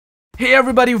Hey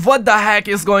everybody, what the heck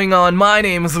is going on? My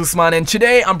name is Usman and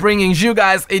today I'm bringing you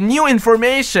guys a new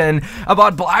information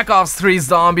about Black Ops 3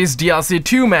 Zombies DLC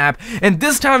 2 map, and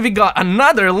this time we got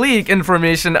another leak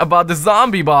information about the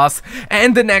zombie boss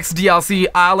and the next DLC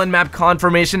island map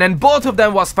confirmation, and both of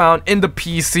them was found in the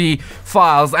PC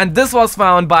files, and this was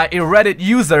found by a Reddit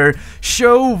user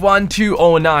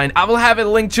show1209. I will have a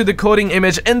link to the coding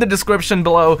image in the description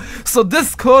below. So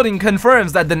this coding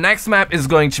confirms that the next map is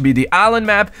going to be the island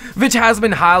map, which has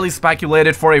been highly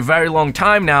speculated for a very long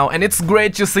time now, and it's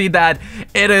great to see that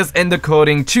it is in the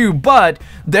coding too. But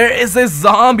there is a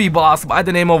zombie boss by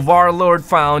the name of Warlord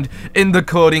found in the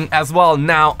coding as well.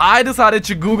 Now I decided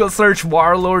to Google search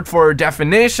Warlord for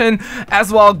definition, as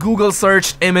well Google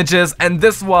searched images, and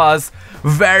this was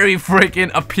very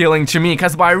freaking appealing to me,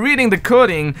 because by reading the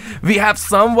coding we have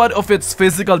somewhat of its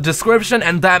physical description,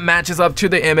 and that matches up to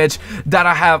the image that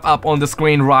I have up on the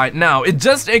screen right now. It's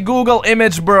just a Google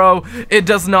image, bro. It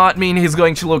does not mean he's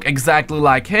going to look exactly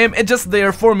like him. It's just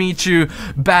there for me to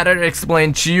better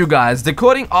explain to you guys. The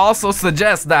coding also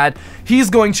suggests that he's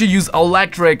going to use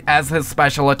electric as his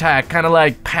special attack, kind of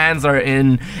like Panzer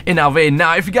in a way.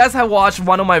 Now if you guys have watched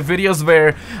one of my videos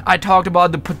where I talked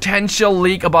about the potential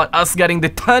leak about us getting the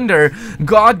Thunder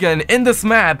God Gun in this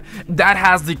map, that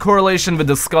has the correlation with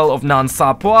the skull of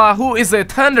Nansapwa, who is a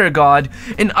thunder god.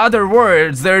 In other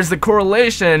words, there's a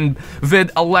correlation with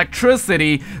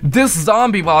electricity. This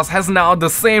zombie boss has now the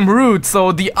same root,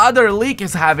 so the other leak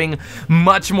is having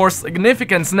much more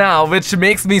significance now, which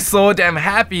makes me so damn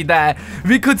happy that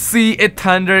we could see a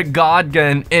Thunder God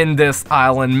Gun in this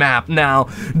island map. Now,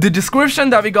 the description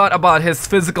that we got about his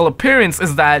physical appearance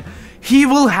is that he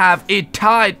will have a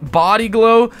tight body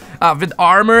glow with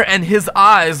armor, and his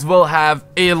eyes will have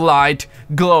a light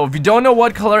glow. We don't know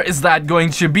what color is that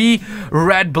going to be.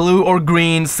 Red, blue, or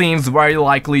green seems very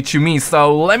likely to me.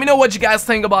 So let me know what you guys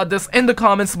think about this in the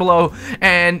comments below.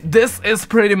 And this is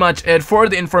pretty much it for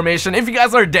the information. If you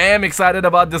guys are damn excited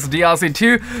about this DLC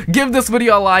 2, give this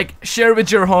video a like, share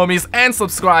with your homies, and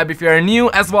subscribe if you are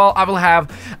new as well. I will have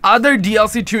other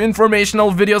DLC 2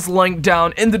 informational videos linked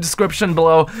down in the description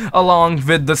below, along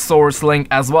with the source link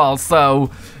as well.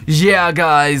 So yeah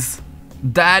guys,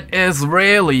 that is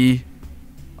really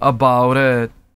about it.